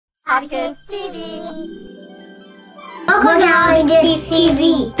HobbyKidsTV. Welcome to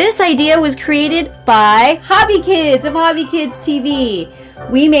HobbyKidsTV. This idea was created by HobbyKids of HobbyKidsTV.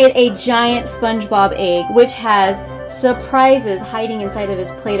 We made a giant SpongeBob egg which has surprises hiding inside of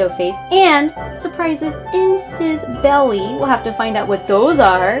his Play-Doh face and surprises in his belly. We'll have to find out what those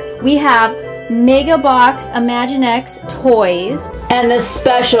are. We have Mega Box Imaginext toys and the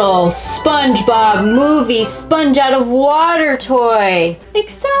special SpongeBob movie sponge out of water toy.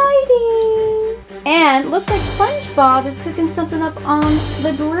 Exciting! And looks like SpongeBob is cooking something up on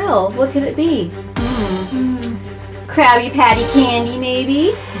the grill. What could it be? Krabby Patty candy,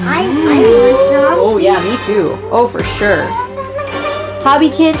 maybe? I want some. Oh yeah, me too. Oh, for sure.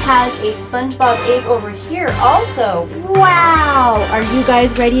 HobbyKid has a SpongeBob egg over here also. Wow! Are you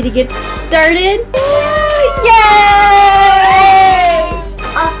guys ready to get started? Yay!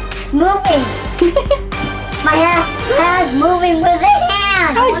 It's moving. My hand's moving with the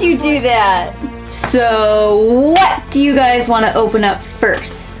hand. How'd you do that? So, what do you guys want to open up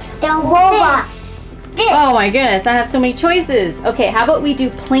first? The robot. Oh my goodness, I have so many choices. Okay, how about we do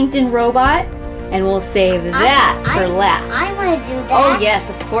Plankton Robot? And we'll save that for last. I want to do that. Oh yes,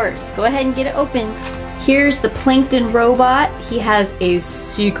 of course. Go ahead and get it opened. Here's the Plankton Robot. He has a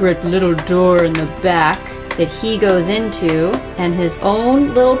secret little door in the back that he goes into and his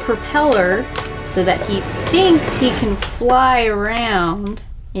own little propeller so that he thinks he can fly around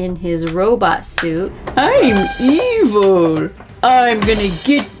in his robot suit. I'm evil. I'm gonna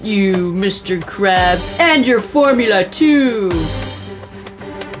get you, Mr. Krabs, and your formula too.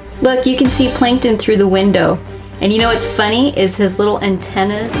 Look, you can see Plankton through the window. And you know what's funny is his little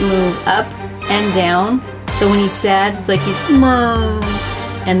antennas move up and down. So when he's sad, it's like he's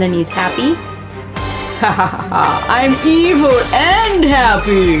and then he's happy. Ha ha ha ha, I'm evil and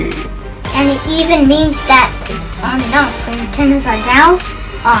happy. And it even means that it's on and off. When antennas are down,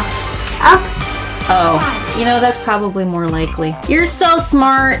 off, up. Oh, you know, that's probably more likely. You're so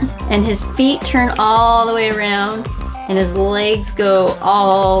smart. And his feet turn all the way around. And his legs go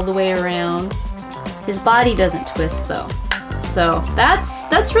all the way around. His body doesn't twist though. So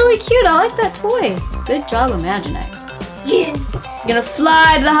that's really cute. I like that toy. Good job, Imaginext. Yeah. It's gonna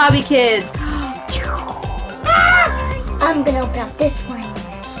fly to the Hobby Kids. I'm gonna open up this one.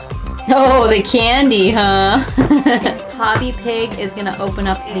 Oh, the candy, huh? Hobby Pig is gonna open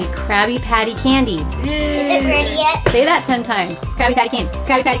up the Krabby Patty candy. Is it ready yet? Say that 10 times. Krabby Patty candy,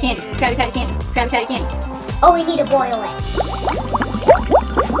 Krabby Patty candy, Krabby Patty candy, Krabby Patty candy. Oh, we need to boil it.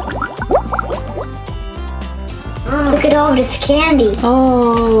 Look at all this candy.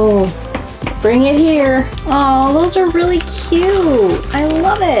 Oh, bring it here. Oh, those are really cute. I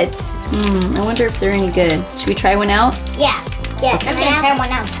love it. I wonder if they're any good. Should we try one out? Yeah. I'm gonna try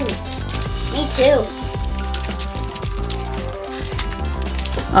one out too. Me too.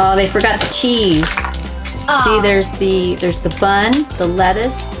 Oh, they forgot the cheese. Aww. See, there's the bun, the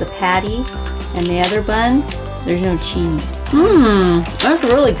lettuce, the patty, and the other bun. There's no cheese. That's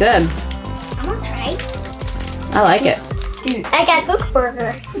really good. I'm gonna try. I like it. I got Cook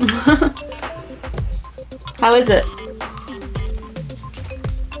Burger. How is it?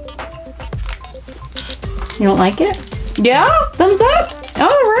 You don't like it? Yeah? Thumbs up?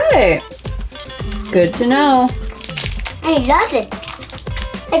 All right. Good to know. I love it.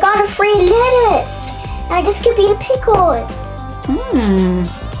 I got a free lettuce. I just could be the pickles.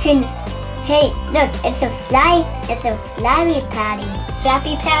 Hey, look, it's a flabby patty.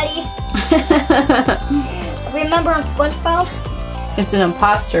 Flappy patty. Remember on SpongeBob? It's an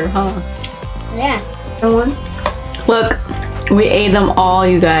imposter, huh? Yeah. Look, we ate them all,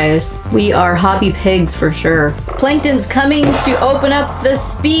 you guys. We are hobby pigs for sure. Plankton's coming to open up the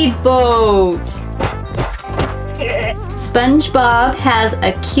speedboat. SpongeBob has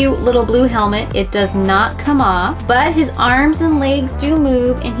a cute little blue helmet. It does not come off, but his arms and legs do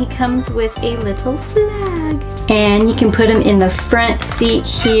move, and he comes with a little flag. And you can put him in the front seat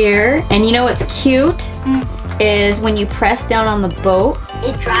here. And you know what's cute? Is when you press down on the boat.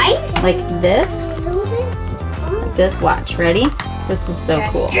 It drives? Like this. Like this, watch, ready? This is so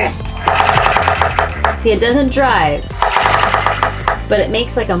cool. See, it doesn't drive, but it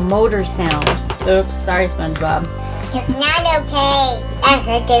makes like a motor sound. Oops, sorry, SpongeBob. It's not okay. I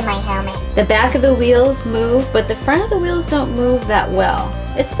hurt my helmet. The back of the wheels move, but the front of the wheels don't move that well.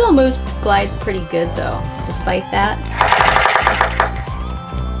 It still glides pretty good though, despite that.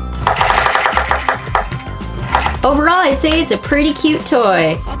 Overall, I'd say it's a pretty cute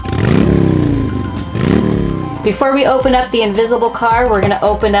toy. Before we open up the invisible car, we're gonna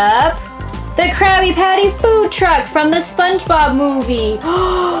open up the Krabby Patty food truck from the SpongeBob movie.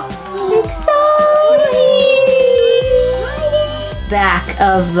 Exciting! back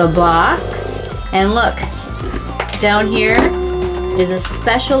of the box. And look, down here is a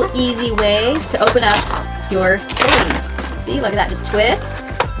special easy way to open up your goodies. See, look at that, just twist,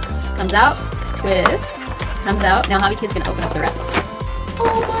 comes out, twist, comes out. Now HobbyKid's gonna open up the rest.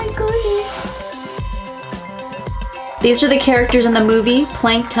 Oh my goodness. These are the characters in the movie.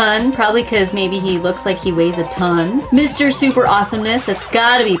 Plankton, probably because maybe he looks like he weighs a ton. Mr. Super Awesomeness, that's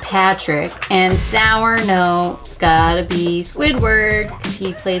gotta be Patrick. And Sour Note, it's gotta be Squidward, because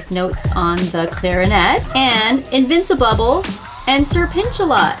he plays notes on the clarinet. And Invincibubble and Sir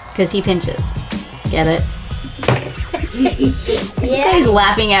Pinch-a-Lot, because he pinches. Get it? Yeah. You guys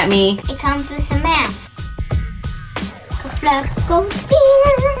laughing at me. It comes with a mask. A flag goes here.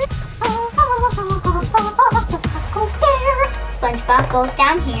 Goes there. SpongeBob goes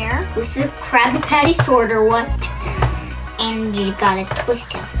down here with the Krabby Patty sword or what? And you gotta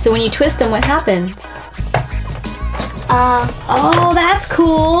twist him. So when you twist him, what happens? Oh, that's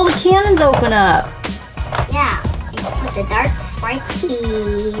cool. The cannons open up. Yeah. You put the darts right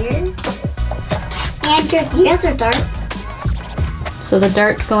here. And here's a dart. So the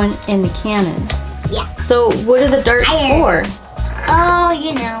darts going in the cannons. Yeah. So what are the darts for? Oh,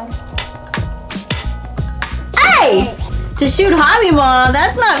 you know. Hey! To shoot Hobby Mom,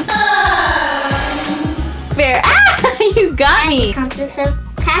 that's not fair. Ah! You got me! It comes with a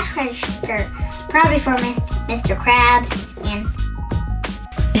cash register. Probably for Mr. Krabs and...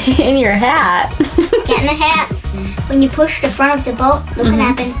 In your hat. Get in the hat. When you push the front of the boat, look what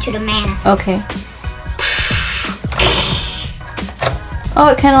happens to the mask. Okay. Oh,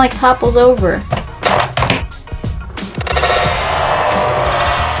 it kind of like topples over.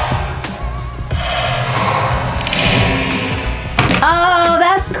 Oh,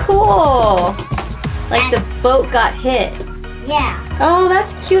 that's cool. Like the boat got hit. Yeah. Oh,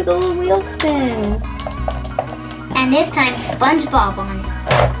 that's cute. The little wheel spin. And this time, SpongeBob on it.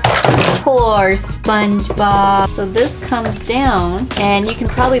 Poor SpongeBob. So this comes down, and you can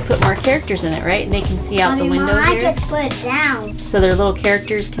probably put more characters in it, right? And they can see out the window Mom, here. I just put it down. So their little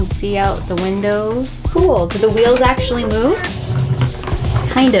characters can see out the windows. Cool. Do the wheels actually move?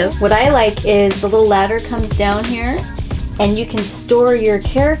 Kind of. What I like is the little ladder comes down here, and you can store your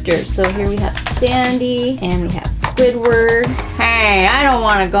characters. So here we have Sandy, and we have Squidward. Hey, I don't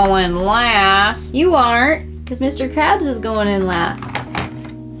want to go in last. You aren't, because Mr. Krabs is going in last.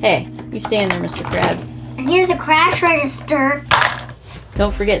 Hey, you stay in there, Mr. Krabs. And here's a crash register.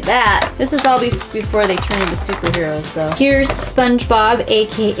 Don't forget that. This is all before they turn into superheroes, though. Here's SpongeBob,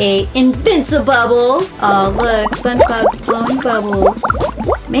 aka Invincibubble. Oh, look, SpongeBob's blowing bubbles.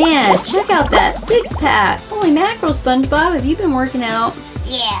 Man, check out that six-pack. Holy mackerel, SpongeBob, have you been working out?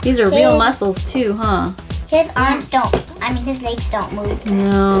 Yeah. These are real muscles, too, huh? His arms don't. I mean, his legs don't move.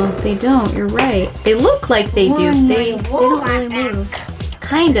 No, they don't. You're right. They look like they do. They don't really move.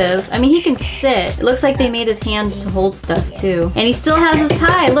 Kind of. I mean, he can sit. It looks like they made his hands to hold stuff, too. And he still has his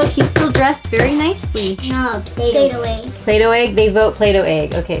tie. Look, he's still dressed very nicely. No, Play-Doh egg. Play-Doh egg? They vote Play-Doh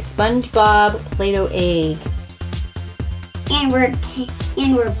egg. Okay, SpongeBob, Play-Doh egg. And we're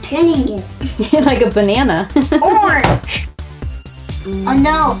pinning it. Like a banana. Orange. Oh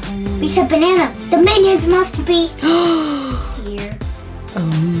no, we said banana. The minions must be here. Oh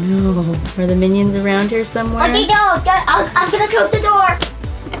no. Are the minions around here somewhere? Okay, no, I'm gonna close the door.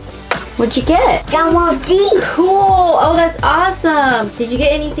 What'd you get? Got one of these. Cool. Oh, that's awesome. Did you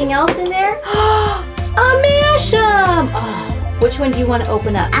get anything else in there? A mashup. Oh, which one do you want to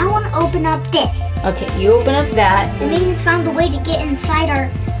open up? I want to open up this. Okay, you open up that. The minions found a way to get inside our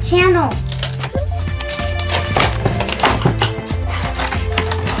channel.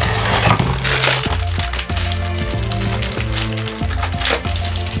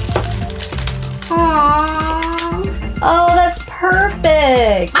 Aww. Oh, that's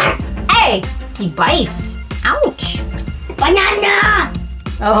perfect. Hey, he bites. Ouch. Banana.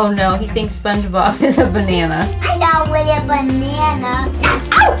 Oh no, he thinks SpongeBob is a banana. I know with a banana.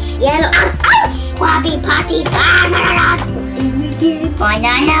 Ouch. Yellow. Ouch. Krabby Patty. Banana.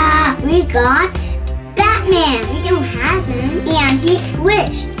 We got Batman. We don't have him. And he's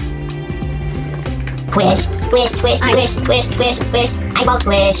squished. Squish, squish, squish, squish, squish, squish, squish. Eyeball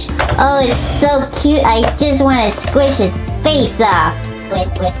squish. Oh, it's so cute. I just want to squish his face off. Squish,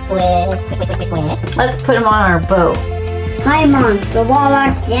 squish, squish, squish, squish, squish. Let's put him on our boat. Hi, Mom. The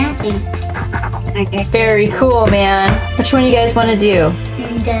walrus dancing. Very cool, man. Which one you guys want to do?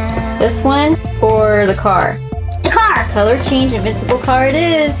 This one or the car? The car. Color change, invincible car it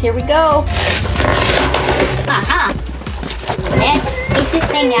is. Here we go. Aha. Let's get this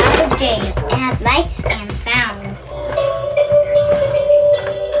thing out of jail. It has lights and sound.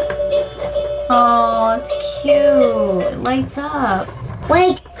 Oh, it's cute. It lights up.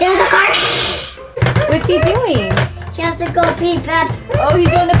 Wait, there's a car. What's he doing? He has to go pee, Pat. Oh, he's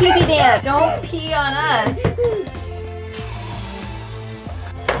doing the pee-pee dance. Don't pee on us.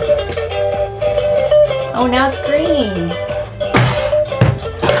 Oh, now it's green.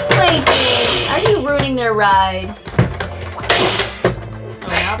 Plankton, are you ruining their ride? Oh,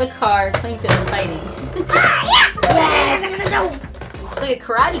 now the car. Plankton are fighting. It's like a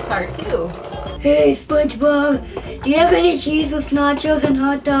karate car, too. Hey, SpongeBob, do you have any cheese with nachos and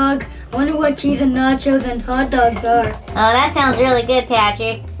hot dog? I wonder what cheese and nachos and hot dogs are. Oh, that sounds really good,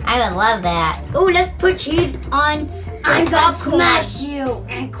 Patrick. I would love that. Oh, let's put cheese on I'm the gonna popcorn. smash you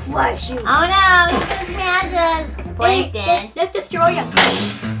and crush you. Oh no, he's gonna smash us. Plankton. Let's destroy you.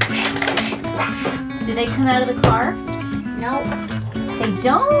 Do they come out of the car? Nope. They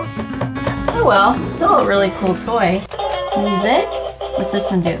don't? Oh well, it's still a really cool toy. Music? What's this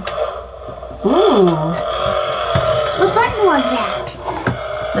one do? Ooh, What button was that?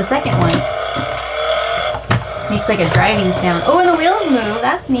 the second one. Makes like a driving sound. Oh, and the wheels move.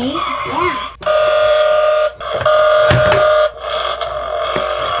 That's neat. Yeah.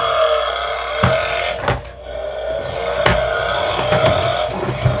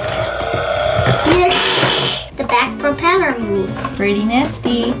 The back propeller moves. Pretty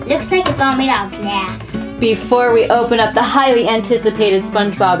nifty. Looks like it's all made out of glass. Before we open up the highly anticipated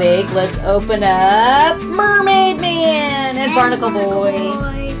SpongeBob egg, let's open up Mermaid Man and Barnacle Boy.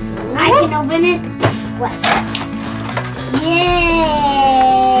 I can open it. What?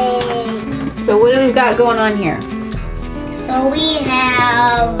 Yay! So what do we got going on here? So we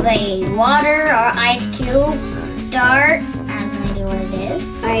have a water or ice cube dart. I have no idea what it is.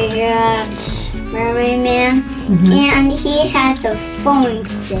 I got Mermaid Man. And he has a foaming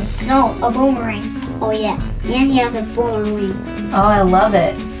stick. No, a boomerang. Oh yeah. And he has a boomerang. Oh, I love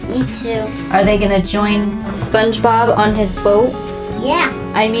it. Me too. Are they gonna join SpongeBob on his boat? Yeah.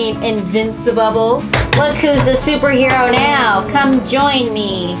 I mean, Invincibubble. Look who's the superhero now. Come join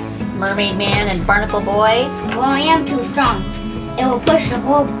me, Mermaid Man and Barnacle Boy. Well, I am too strong. It will push the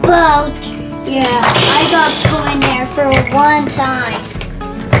whole boat. Yeah, I got put in there for one time.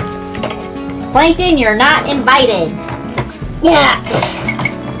 Plankton, you're not invited. Yeah.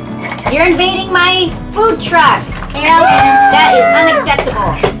 You're invading my food truck. Yeah. That is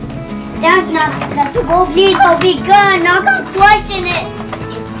unacceptable. That's not acceptable. Please don't be good. I'm not gonna question it.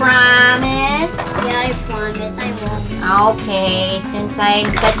 You promise? Yeah, I promise I won't. Okay, since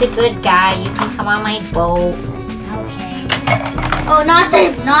I'm such a good guy, you can come on my boat. Okay. Oh, not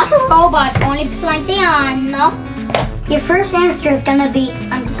the robot. Only Plankton. No. Your first answer is gonna be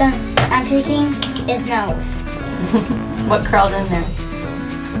I'm picking his nose. What curled in there?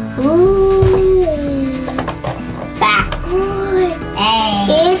 Ooh. Back.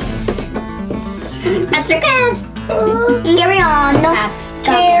 Hey. That's a cast. Carry on. No.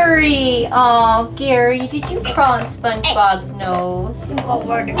 Gary! Oh, Gary, did you crawl in SpongeBob's nose? Meow,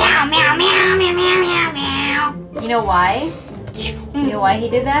 meow, meow, meow, meow, meow, meow. You know why? You know why he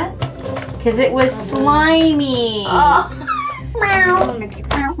did that? Because it was slimy. Oh.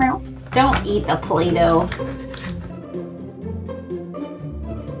 Don't eat the Play-Doh.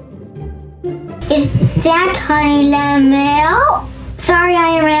 Is that Honey Lemon? Sorry,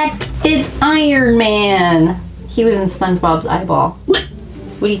 Iron Man. It's Iron Man. He was in SpongeBob's eyeball.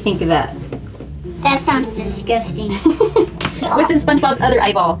 What do you think of that? That sounds disgusting. What's in SpongeBob's other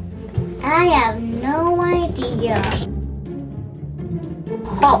eyeball? I have no idea.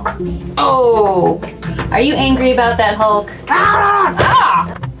 Hulk. Oh! Are you angry about that, Hulk?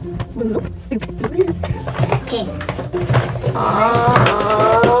 Ah! Okay.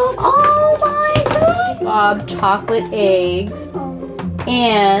 Oh my god! Bob chocolate eggs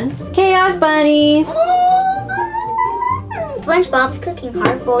and chaos bunnies. SpongeBob's cooking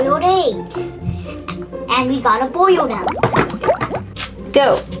hard-boiled eggs. And we gotta boil them.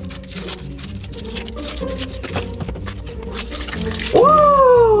 Go.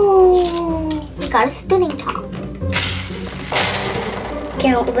 Whoa! We got a spinning top.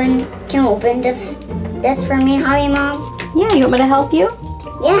 Can you open this for me, Hobby Mom? Yeah, you want me to help you?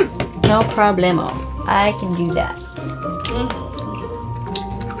 Yeah. No problemo. I can do that.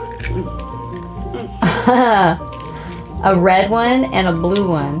 A red one and a blue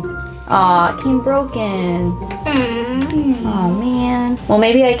one. Aw, it came broken. Oh man. Well,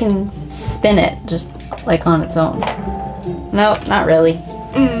 maybe I can spin it just like on its own. Nope, not really.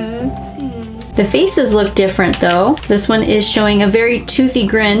 The faces look different though. This one is showing a very toothy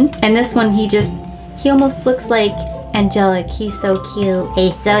grin, and this one he almost looks like angelic. He's so cute.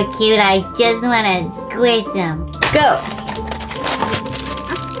 He's so cute, I just want to squish him. Go!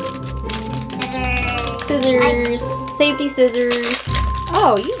 Scissors. Safety scissors.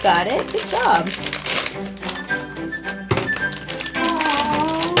 Oh, you got it. Good job.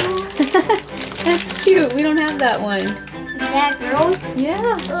 That's cute. We don't have that one. Is that girl?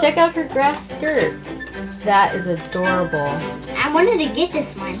 Yeah. Check out her grass skirt. That is adorable. I wanted to get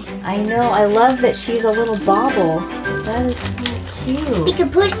this one. I know. I love that she's a little bauble. That is so cute. You can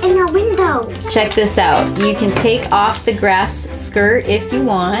put it in your window. Check this out. You can take off the grass skirt if you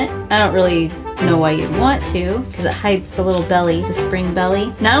want. I don't really know why you'd want to, because it hides the little belly, the spring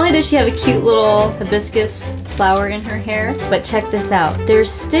belly. Not only does she have a cute little hibiscus flower in her hair, but check this out.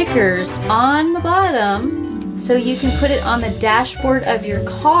 There's stickers on the bottom so you can put it on the dashboard of your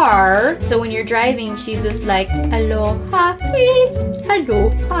car. So when you're driving, she's just like, aloha,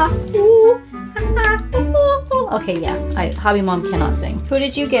 aloha, ooh, ha, ha, ooh. Okay, yeah, Hobby Mom cannot sing. Who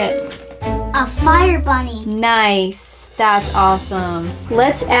did you get? A fire bunny. Nice, that's awesome.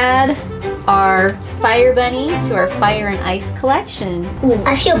 Let's add our fire bunny to our fire and ice collection.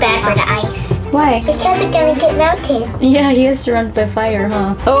 I feel bad for the ice. Why? Because it's gonna get melted. Yeah, he is surrounded by fire,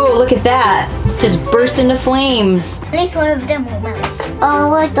 huh? Oh, look at that. Just burst into flames. At least one of them will melt.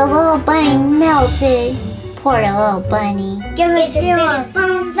 Oh, look, the little bunny melted. Poor little bunny. Give us a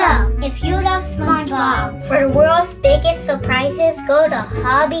thumbs up if you love SpongeBob. For the world's biggest surprises, go to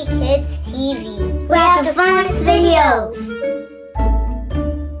HobbyKidsTV. We have the funnest videos.